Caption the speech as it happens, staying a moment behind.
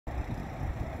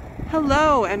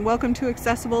Hello and welcome to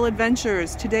Accessible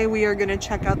Adventures. Today we are going to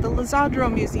check out the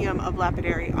Lizzadro Museum of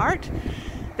Lapidary Art.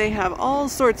 They have all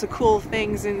sorts of cool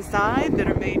things inside that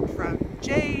are made from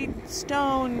jade,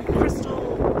 stone,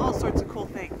 crystal, all sorts of cool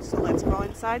things. So let's go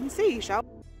inside and see, shall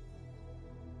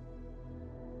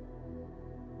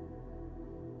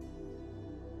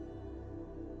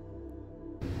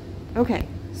we? Okay,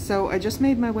 so I just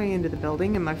made my way into the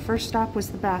building and my first stop was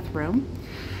the bathroom.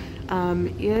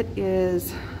 It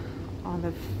is on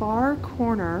the far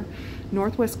corner,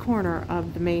 northwest corner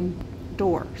of the main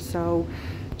door. So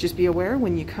just be aware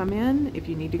when you come in, if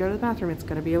you need to go to the bathroom, it's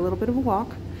going to be a little bit of a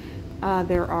walk.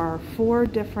 There are 4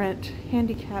 different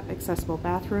handicap accessible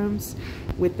bathrooms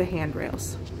with the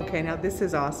handrails. Okay, now this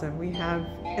is awesome. We have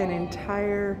an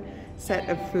entire set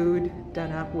of food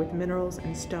done up with minerals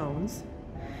and stones.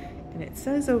 And it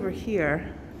says over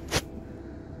here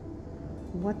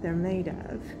what they're made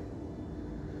of.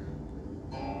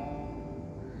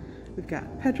 We've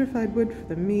got petrified wood for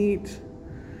the meat,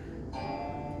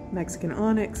 Mexican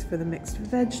onyx for the mixed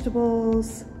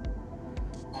vegetables.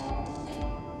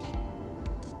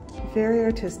 Very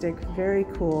artistic, very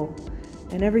cool.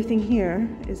 And everything here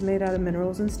is made out of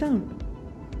minerals and stone.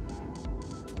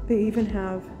 They even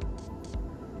have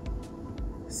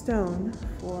stone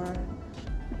for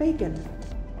bacon.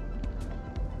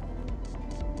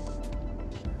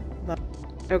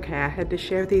 Okay, I had to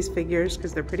share these figures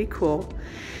because they're pretty cool.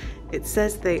 It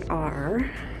says they are,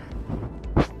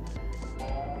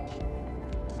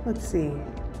 let's see,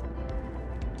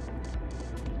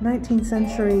 19th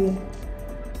century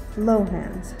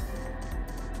Lohans.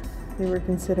 They were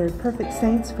considered perfect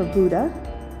saints for Buddha.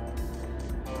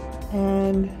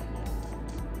 And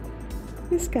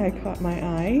this guy caught my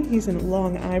eye. He's a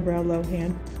long eyebrow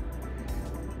Lohan.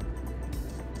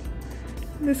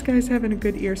 This guy's having a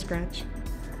good ear scratch.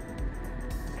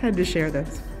 Had to share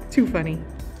this. Too funny.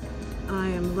 I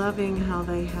am loving how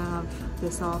they have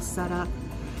this all set up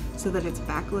so that it's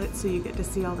backlit, so you get to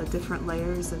see all the different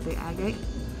layers of the agate.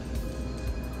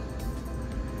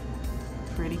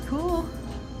 Pretty cool.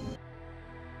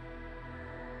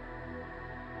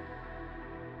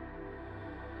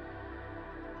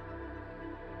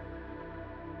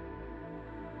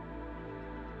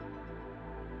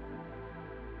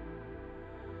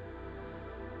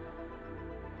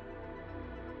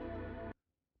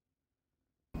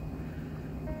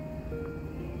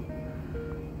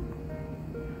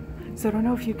 So I don't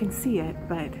know if you can see it,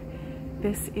 but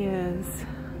this is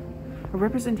a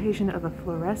representation of a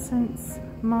fluorescence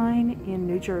mine in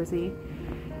New Jersey,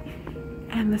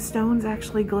 and the stones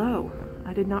actually glow.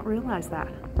 I did not realize that.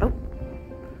 Oh,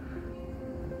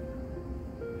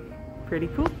 pretty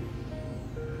cool.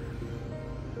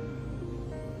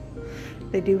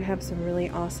 They do have some really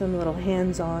awesome little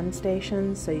hands-on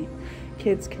stations so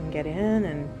kids can get in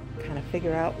and kind of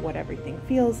figure out what everything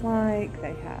feels like.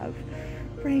 They have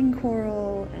rain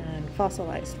coral and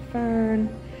fossilized fern,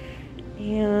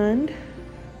 and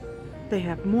they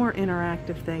have more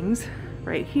interactive things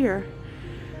right here.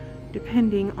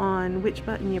 Depending on which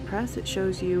button you press, it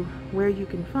shows you where you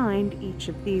can find each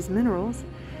of these minerals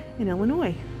in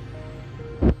Illinois.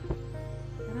 And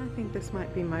I think this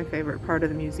might be my favorite part of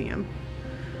the museum.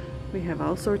 We have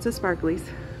all sorts of sparklies.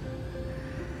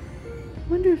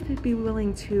 Wonder if they'd be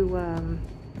willing to,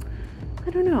 I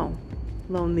don't know,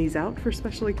 loan these out for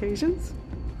special occasions.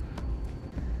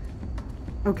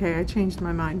 Okay, I changed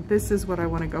my mind. This is what I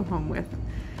want to go home with.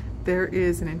 There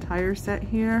is an entire set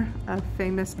here of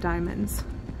famous diamonds.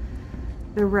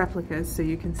 They're replicas, so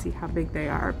you can see how big they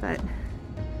are, but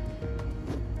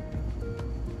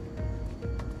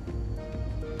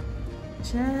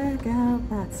check out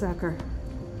that sucker.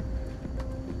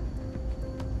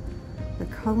 The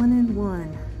Cullinan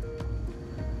 1,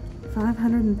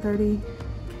 530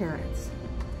 carats.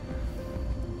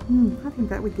 I think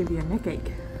that would give you a neck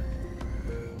ache.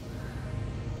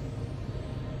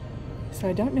 So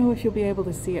I don't know if you'll be able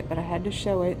to see it, but I had to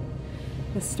show it.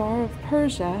 The Star of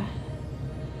Persia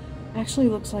actually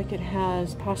looks like it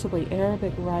has possibly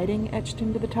Arabic writing etched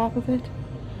into the top of it.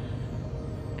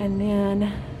 And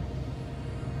then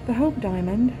the Hope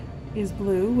Diamond is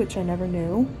blue, which I never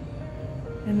knew.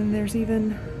 And then there's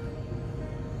even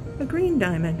a green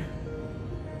diamond.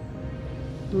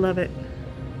 Love it.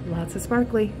 Lots of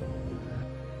sparkly.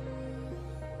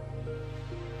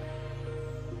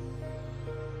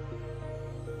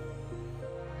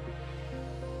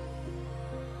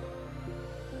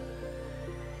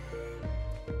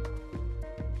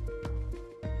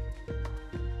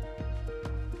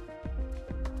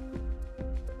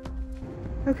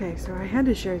 Okay, so I had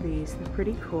to share these. They're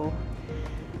pretty cool.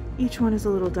 Each one is a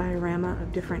little diorama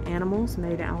of different animals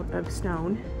made out of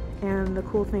stone. And the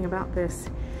cool thing about this,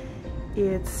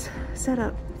 it's set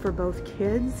up for both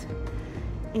kids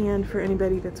and for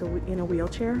anybody that's in a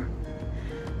wheelchair.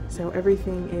 So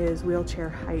everything is wheelchair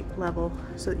height level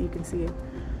so that you can see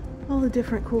all the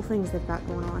different cool things they've got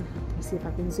going on. Let me see if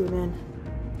I can zoom in.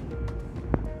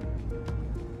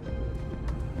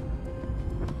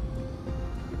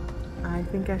 I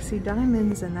think I see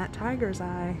diamonds in that tiger's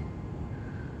eye.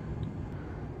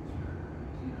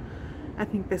 I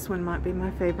think this one might be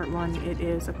my favorite one. It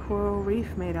is a coral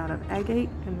reef made out of agate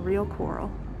and real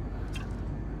coral.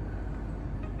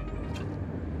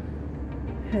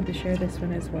 Had to share this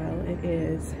one as well. It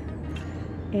is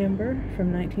amber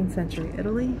from 19th century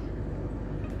Italy.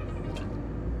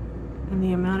 And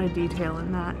the amount of detail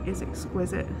in that is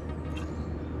exquisite.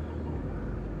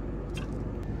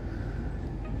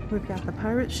 We've got the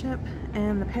pirate ship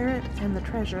and the parrot and the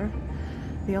treasure.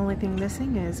 The only thing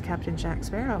missing is Captain Jack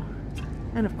Sparrow.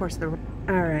 And of course the...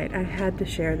 Alright, I had to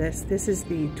share this. This is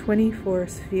the 24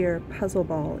 sphere puzzle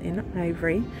ball in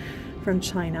ivory from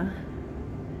China.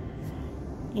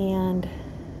 And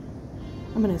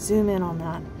I'm going to zoom in on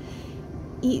that.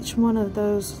 Each one of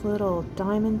those little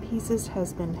diamond pieces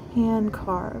has been hand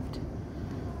carved.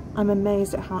 I'm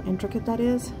amazed at how intricate that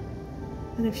is.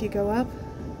 And if you go up,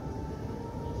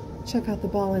 check out the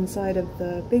ball inside of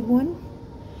the big one.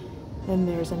 And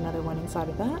there's another one inside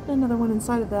of that, and another one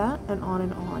inside of that, and on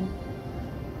and on.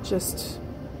 Just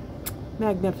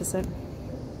magnificent.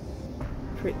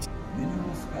 Pretty.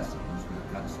 Mineral specimens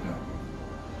with cut stone.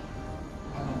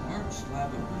 On a large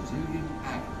slab of Brazilian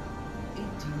agate,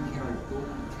 18-karat gold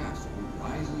castle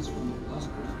rises from the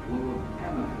lustrous glow of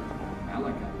amethyst,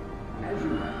 malachite,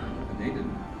 azurite, vanadium.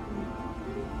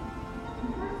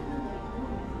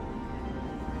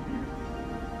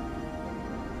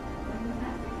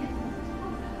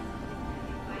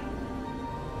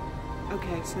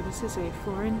 Okay, so this is a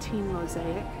Florentine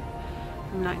mosaic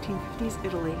from 1950s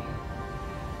Italy,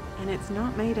 and it's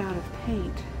not made out of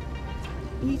paint.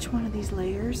 Each one of these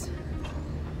layers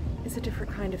is a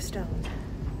different kind of stone,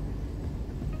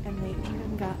 and they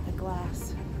even got the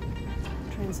glass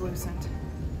translucent.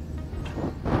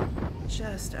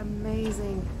 Just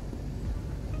amazing.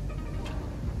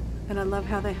 And I love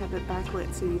how they have it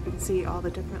backlit so you can see all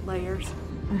the different layers.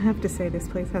 I have to say this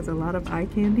place has a lot of eye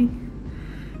candy.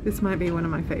 This might be one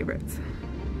of my favorites.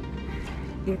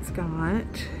 It's got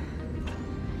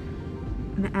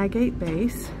an agate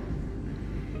base,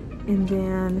 and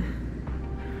then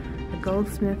a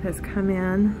goldsmith has come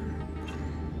in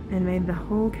and made the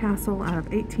whole castle out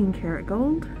of 18 karat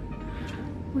gold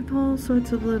with all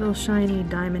sorts of little shiny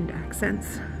diamond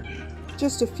accents.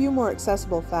 Just a few more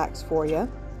accessible facts for you.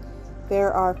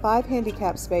 There are 5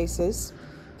 handicap spaces,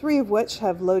 3 of which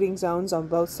have loading zones on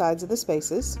both sides of the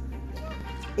spaces.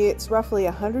 It's roughly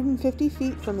 150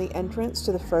 feet from the entrance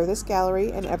to the furthest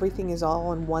gallery, and everything is all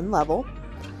on one level.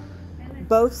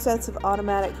 Both sets of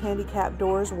automatic handicap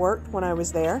doors worked when I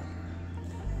was there.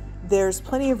 There's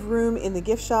plenty of room in the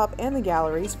gift shop and the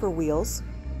galleries for wheels.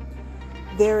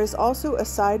 There is also a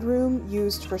side room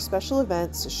used for special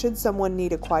events should someone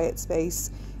need a quiet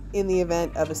space in the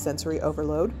event of a sensory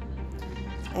overload.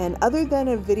 And other than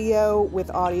a video with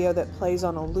audio that plays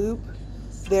on a loop,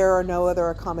 there are no other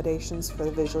accommodations for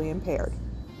the visually impaired.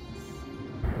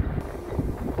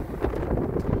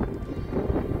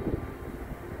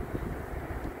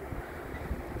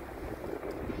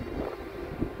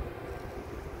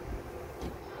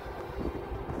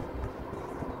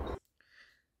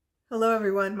 Hello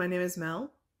everyone, my name is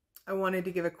Mel. I wanted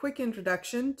to give a quick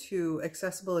introduction to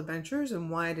Accessible Adventures and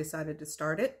why I decided to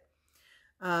start it.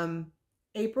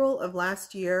 April of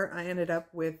last year, I ended up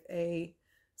with a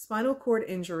spinal cord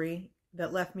injury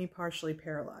that left me partially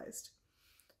paralyzed.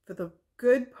 For the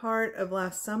good part of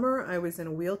last summer, I was in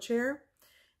a wheelchair,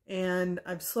 and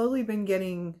I've slowly been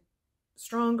getting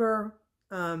stronger,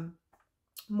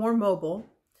 more mobile,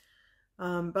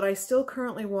 but I still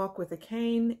currently walk with a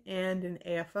cane and an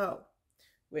AFO,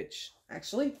 which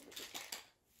actually,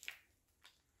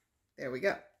 there we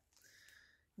go,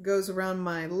 goes around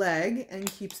my leg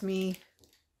and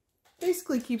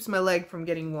basically keeps my leg from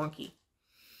getting wonky.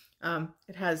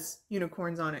 It has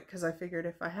unicorns on it because I figured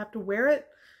if I have to wear it,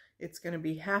 it's going to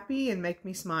be happy and make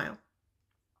me smile.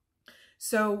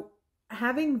 So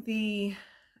having the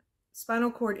spinal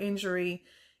cord injury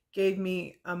gave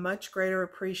me a much greater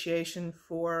appreciation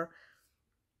for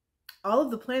all of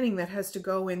the planning that has to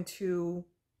go into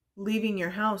leaving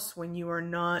your house when you are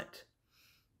not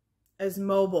as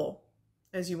mobile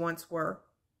as you once were.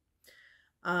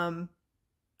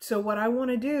 So what I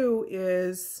want to do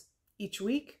is each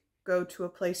week go to a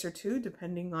place or two,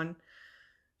 depending on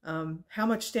how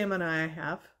much stamina I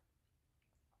have,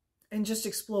 and just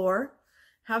explore,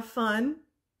 have fun,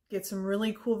 get some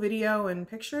really cool video and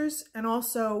pictures, and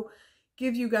also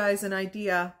give you guys an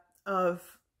idea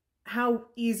of how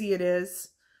easy it is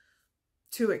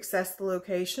to access the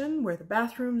location, where the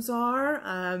bathrooms are,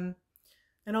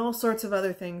 and all sorts of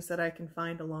other things that I can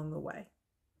find along the way.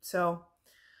 So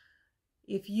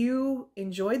if you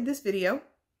enjoyed this video,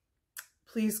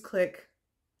 please click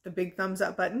the big thumbs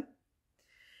up button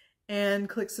and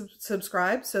click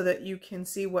subscribe so that you can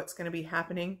see what's going to be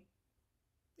happening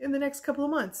in the next couple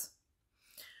of months.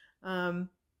 And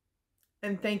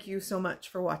thank you so much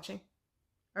for watching.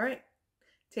 All right,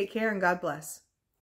 take care and God bless.